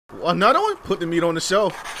Another one? Put the meat on the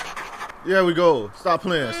shelf. There we go. Stop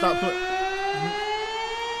playing. Stop playing.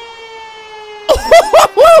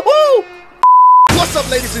 What's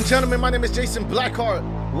up, ladies and gentlemen? My name is Jason Blackheart.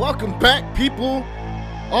 Welcome back, people.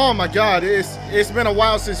 Oh my God, it's been a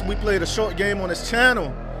while since we played a short game on this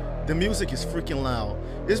channel. The music is freaking loud.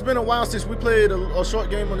 It's been a while since we played a short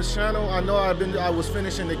game on this channel. I know I was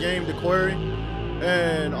finishing the game, The Quarry,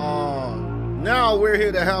 and now we're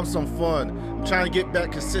here to have some fun. I'm trying to get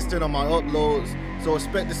back consistent on my uploads, so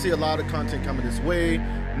expect to see a lot of content coming this way.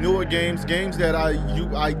 Newer games that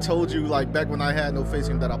I told you like back when I had no face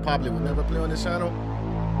game that I probably would never play on this channel.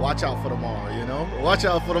 Watch out for tomorrow, you know? Watch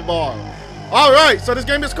out for tomorrow. All right, so this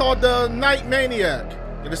game is called the Maniac.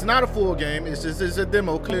 And it's not a full game, it's a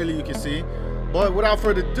demo, clearly you can see. But without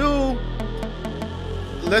further ado,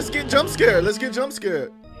 let's get jump scared. Let's get jump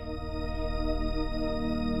scared.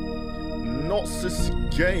 Noxus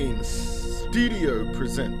Games Studio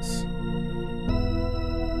presents.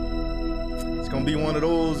 It's gonna be one of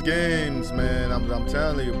those games, man. I'm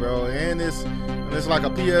telling you, bro. And it's like a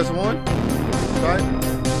PS1, right?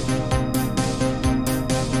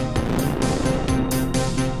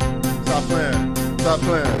 Stop playing. Stop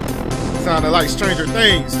playing. Sounded like Stranger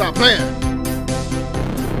Things. Stop playing.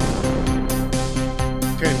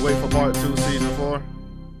 Can't wait for part 2, season 4.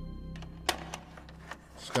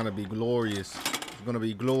 It's gonna be glorious. It's gonna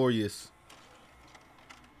be glorious.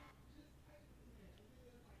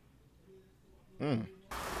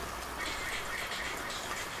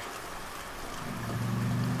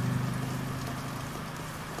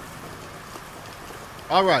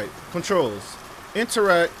 All right, controls.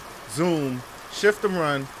 Interact, zoom, shift to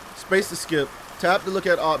run, space to skip, tap to look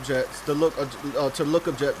at objects, to look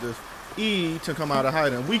objective, E to come out of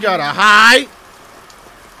hiding. We gotta hide.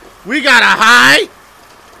 We gotta hide.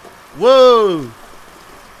 Whoa.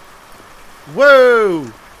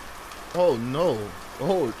 Whoa. Oh no.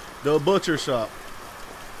 Oh, the butcher shop.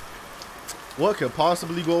 What could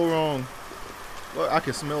possibly go wrong? Well, I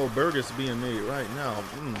can smell burgers being made right now.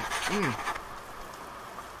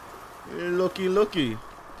 Looky, looky.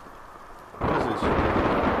 What is this?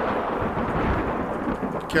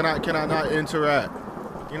 Can I not interact?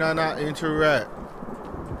 Can I not interact?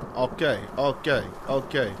 Okay.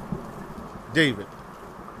 David.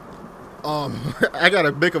 I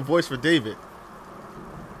gotta make a voice for David.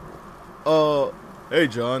 Hey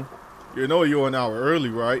John. You know you're an hour early,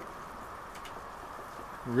 right?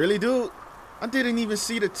 Really, dude? I didn't even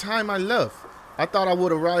see the time I left. I thought I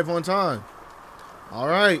would arrive on time.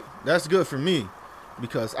 Alright, that's good for me,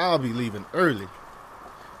 because I'll be leaving early.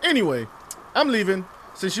 Anyway, I'm leaving.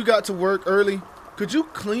 Since you got to work early, could you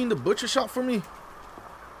clean the butcher shop for me?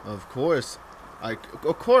 Of course I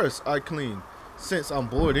clean, since I'm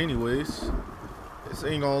bored anyways. This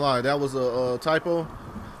ain't gonna lie, that was a typo.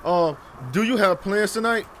 Do you have plans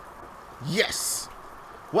tonight? Yes.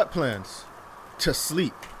 What plans? To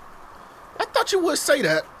sleep. I thought you would say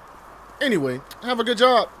that. Anyway, have a good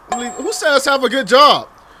job. Who says have a good job?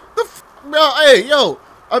 Hey, yo.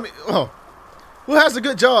 I mean, who has a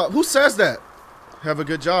good job? Who says that? Have a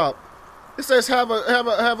good job. It says have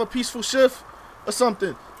a peaceful shift or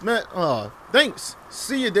something. Man, thanks.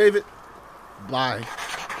 See you, David. Bye.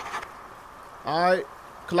 All right,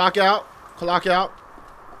 clock out. Clock out.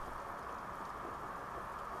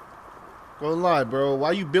 Gonna lie, bro.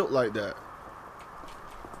 Why you built like that?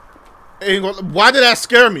 Why did that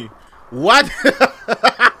scare me? What?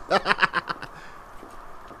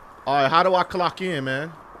 Alright, how do I clock in,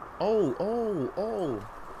 man? Oh.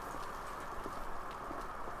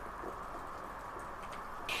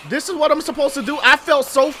 This is what I'm supposed to do? I felt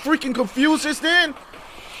so freaking confused just then.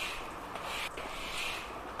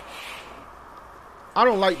 I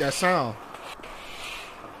don't like that sound.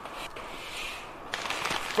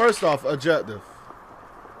 First off, objective.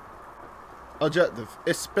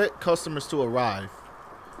 Expect customers to arrive.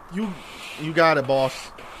 You got it,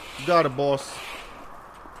 boss. You got it, boss.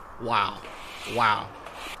 Wow.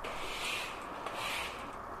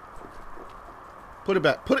 Put it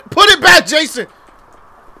back. Put it back, Jason.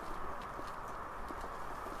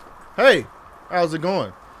 Hey, how's it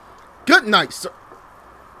going? Good night, sir.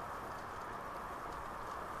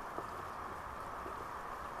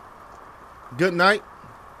 Good night.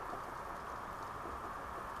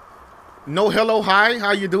 No hello, hi,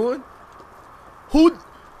 how you doing?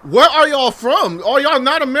 Where are y'all from? Are y'all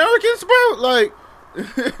not Americans, bro? Like,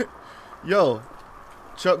 yo,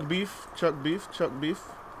 chuck beef. What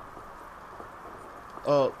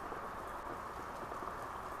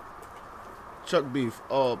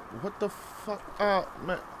the fuck?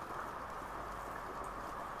 Man.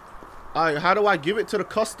 Alright, how do I give it to the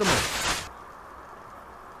customer?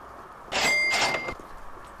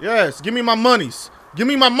 Yes, give me my monies. Give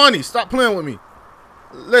me my money. Stop playing with me.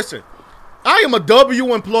 Listen, I am a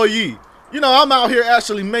W employee. You know, I'm out here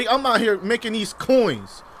actually I'm out here making these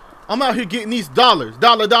coins. I'm out here getting these dollar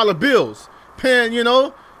bills. Paying, you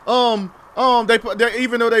know, they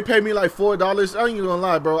even though they pay me like $4, I ain't gonna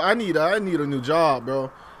lie, bro. I need a new job,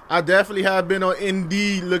 bro. I definitely have been on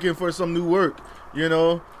Indeed looking for some new work. You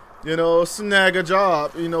know, snag a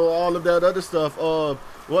job. You know, all of that other stuff.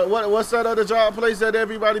 What's that other job place that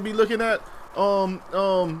everybody be looking at? I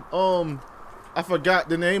forgot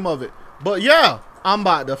the name of it. But yeah, I'm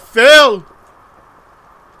about to fail.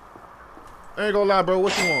 I ain't gonna lie, bro.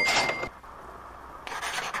 What you want?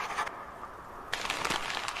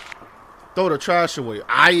 Throw the trash away.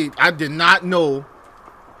 I did not know.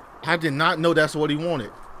 I did not know that's what he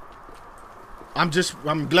wanted. I'm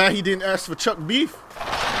glad he didn't ask for chuck beef.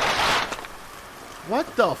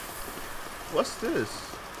 What the what's this?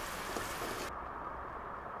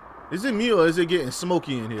 Is it me or is it getting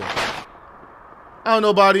smoky in here? I don't know,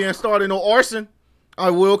 nobody ain't starting no arson. I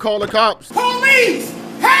will call the cops. Police!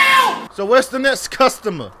 Help! So what's the next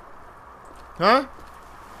customer? Huh?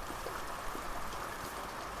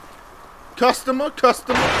 Customer?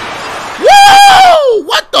 Whoa!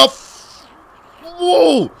 What the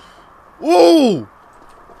whoa! Whoa!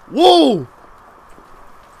 Whoa!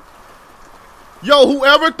 Yo,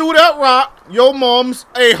 whoever threw that rock, your mom's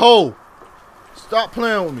a hoe. Stop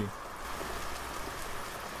playing with me.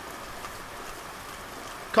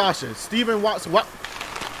 Caution, Stephen Watson. What?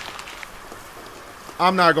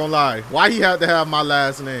 I'm not gonna lie. Why he had to have my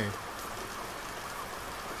last name?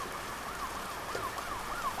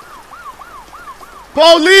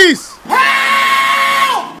 Police!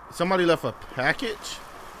 Help! Somebody left a package?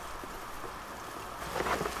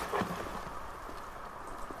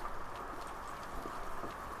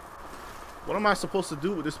 What am I supposed to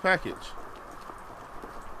do with this package?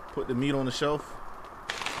 Put the meat on the shelf.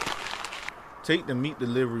 Take the meat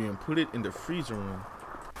delivery and put it in the freezer room.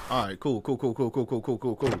 Alright, cool. Okay.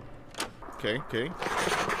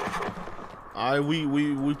 Alright,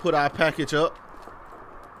 we put our package up.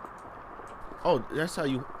 Oh, that's how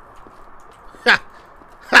you ha!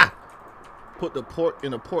 Put the pork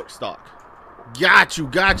in the pork stock. Got you.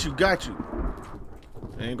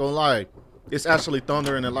 Ain't gonna lie. It's actually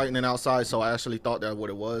thundering and lightning outside, so I actually thought that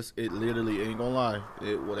what it was. It literally ain't gonna lie.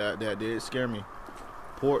 That did scare me.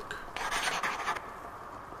 Pork.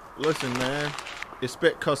 Listen, man.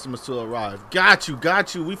 Expect customers to arrive. Got you.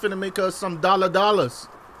 We finna make us some dollars.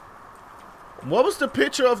 What was the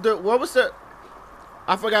picture of the? What was that?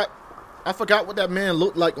 I forgot what that man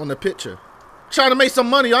looked like on the picture. Trying to make some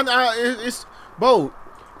money. It's bro.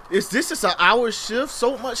 Is this just an hour shift?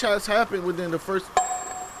 So much has happened within the first.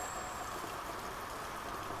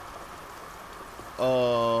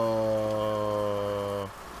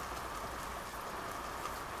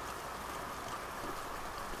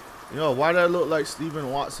 Yo, why that look like Stephen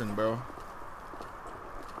Watson, bro?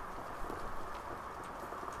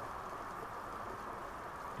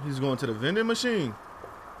 He's going to the vending machine.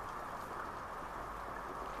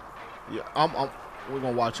 Yeah, we're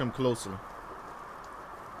gonna watch him closely.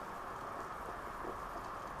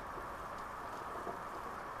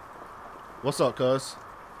 What's up, cuz?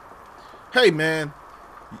 Hey, man.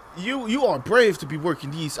 You are brave to be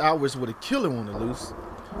working these hours with a killer on the loose.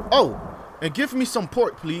 Oh, and give me some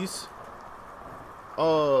pork, please.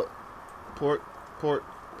 Pork.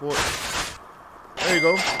 There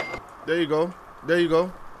you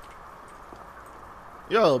go.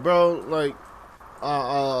 Yo, bro, like,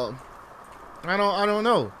 I don't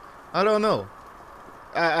know.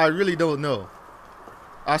 I really don't know.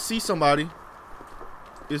 I see somebody.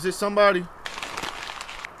 Is it somebody?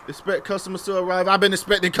 Expect customers to arrive. I've been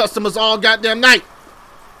expecting customers all goddamn night.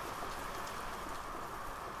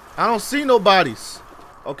 I don't see nobody's.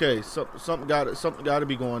 Okay, something got to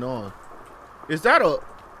be going on. Is that a?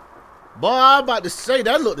 Boy, I'm about to say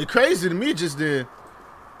that looked crazy to me just then.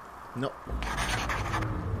 No.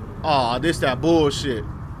 Aw, this that bullshit.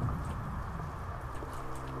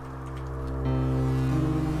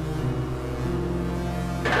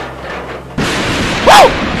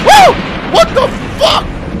 Woo! What the fuck?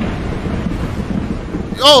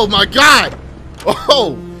 Oh my god!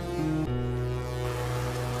 Oh!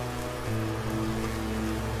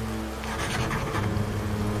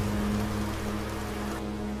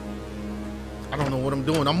 I don't know what I'm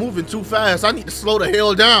doing. I'm moving too fast. I need to slow the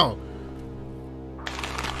hell down.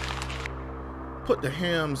 Put the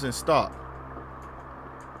hams in stock.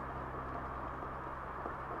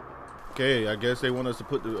 Okay, I guess they want us to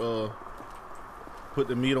put the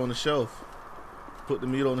meat on the shelf. Put the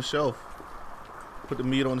meat on the shelf.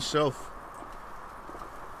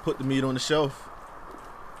 Put the meat on the shelf.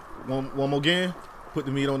 One more again. Put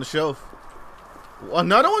the meat on the shelf.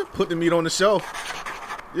 Another one. Put the meat on the shelf.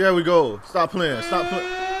 There we go. Stop playing. Stop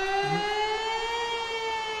playing.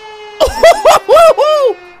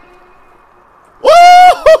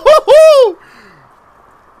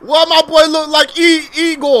 Why my boy look like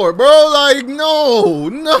Igor, bro? Like,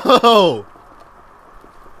 no.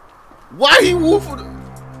 Why he woofing?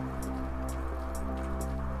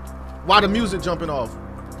 Why the music jumping off?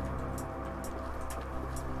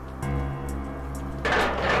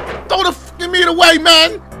 Throw the fucking meat away,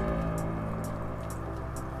 man!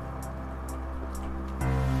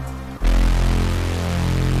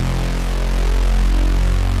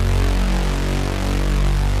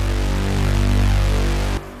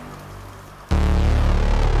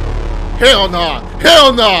 Hell nah!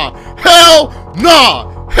 Hell nah! Hell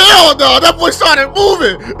nah! Hell nah! That boy started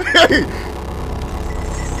moving!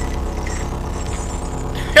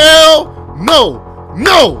 Hell no!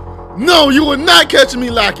 No! No! You were not catching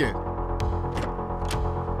me lacking!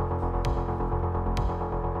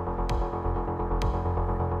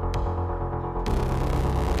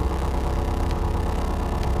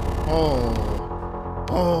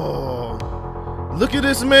 Oh. Look at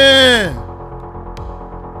this man!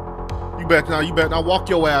 You better now walk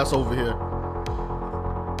your ass over here.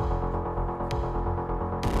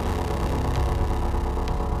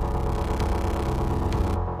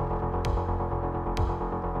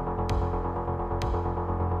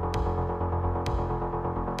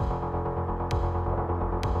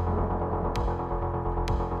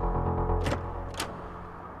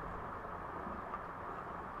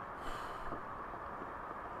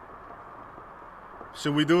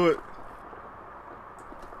 Should we do it?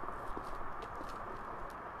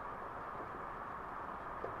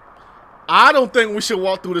 I don't think we should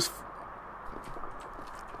walk through this.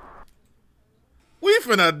 We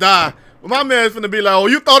finna die. My man's finna be like, oh,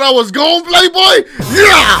 you thought I was gone, Playboy?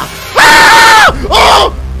 Yeah! Ah!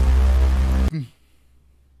 Oh!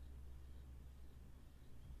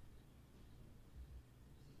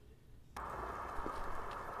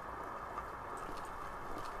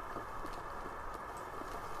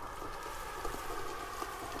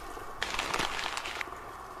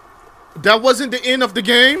 That wasn't the end of the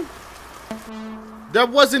game. That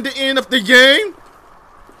wasn't the end of the game.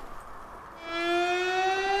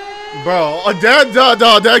 Bro,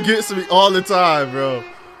 that gets me all the time, bro.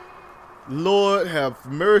 Lord have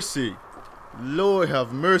mercy. Lord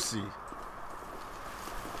have mercy.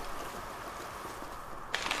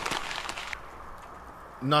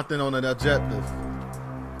 Nothing on an objective.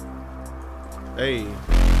 Hey.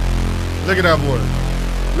 Look at that boy.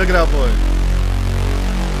 Look at that boy.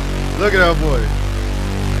 Look at that boy.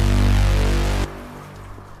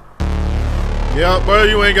 Yep, bro,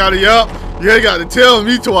 you ain't gotta, you ain't gotta tell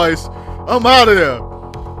me twice. I'm out of there.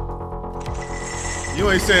 You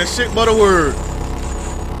ain't saying shit but a word.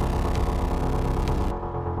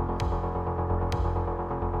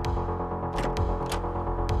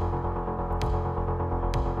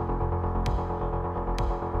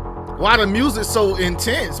 Why the music so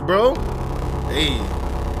intense, bro? Hey,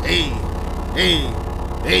 hey, hey,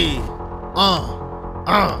 hey,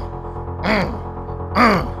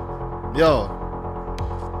 yo.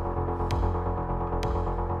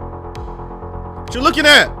 What you looking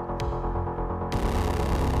at?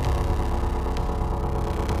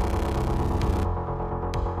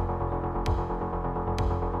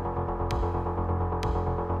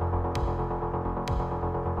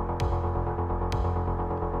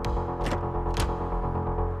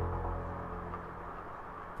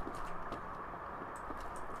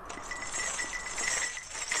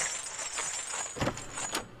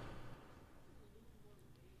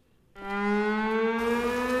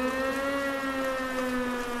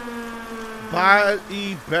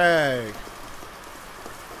 Body bag.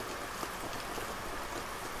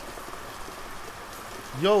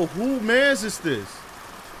 Yo, who mans is this?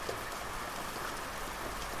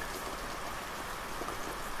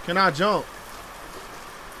 Can I jump?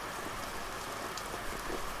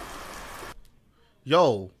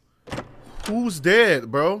 Yo, who's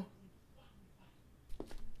dead, bro?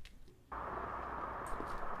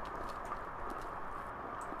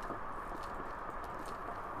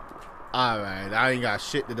 Alright, I ain't got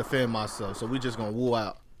shit to defend myself, so we just gonna woo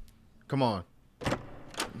out. Come on.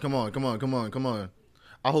 Come on, come on, come on, come on.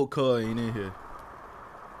 I hope Cuz ain't in here.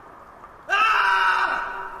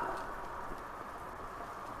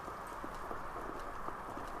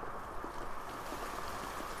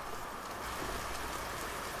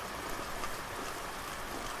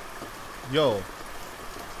 Yo.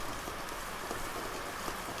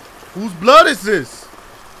 Whose blood is this?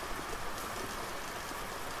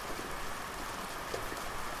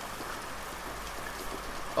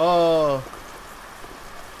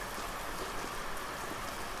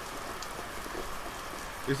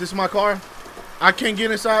 Is this my car? I can't get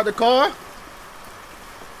inside the car?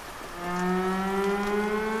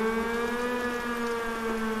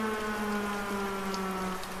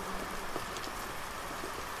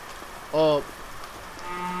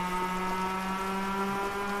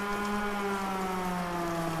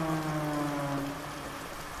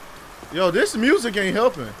 Yo, this music ain't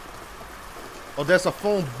helping. Oh, that's a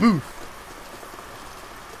phone booth.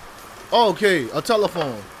 Oh, okay, a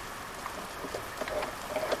telephone.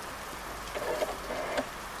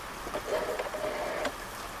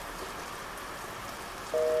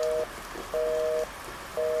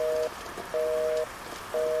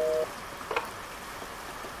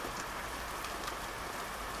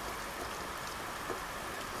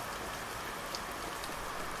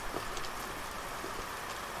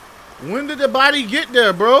 When did the body get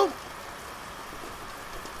there, bro?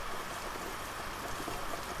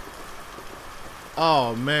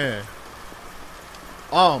 Oh, man.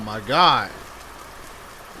 Oh, my God.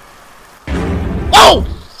 Oh!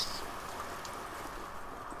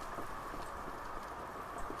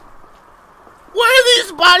 Where are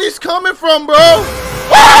these bodies coming from, bro?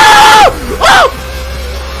 Oh! Oh!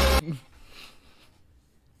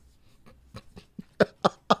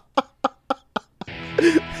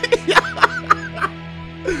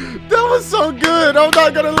 That was so good. I'm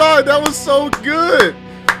not gonna lie. That was so good.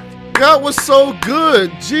 That was so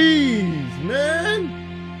good. Jeez, man.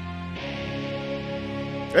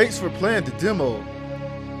 Thanks for playing the demo.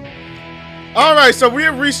 All right, so we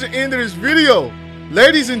have reached the end of this video.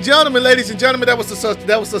 Ladies and gentlemen, that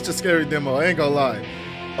was such a scary demo. I ain't gonna lie.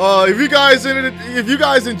 If you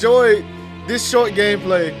guys enjoyed this short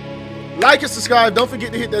gameplay, like and subscribe. Don't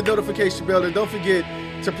forget to hit that notification bell, and don't forget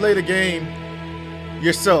to play the game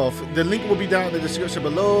yourself. The link will be down in the description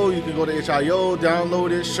below. You can go to HIO, download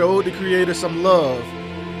it, show the creator some love.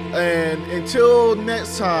 And until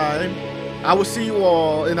next time, I will see you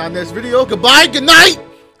all in our next video. Goodbye, good night.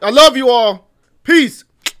 I love you all. Peace.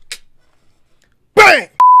 Bang.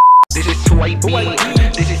 This is who I be.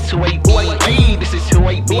 This is who I be. This is who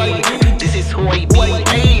I be. This is who I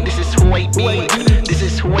be. This is who I be. This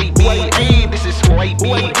is who I be. This is who I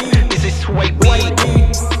be. This is who I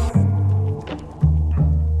be.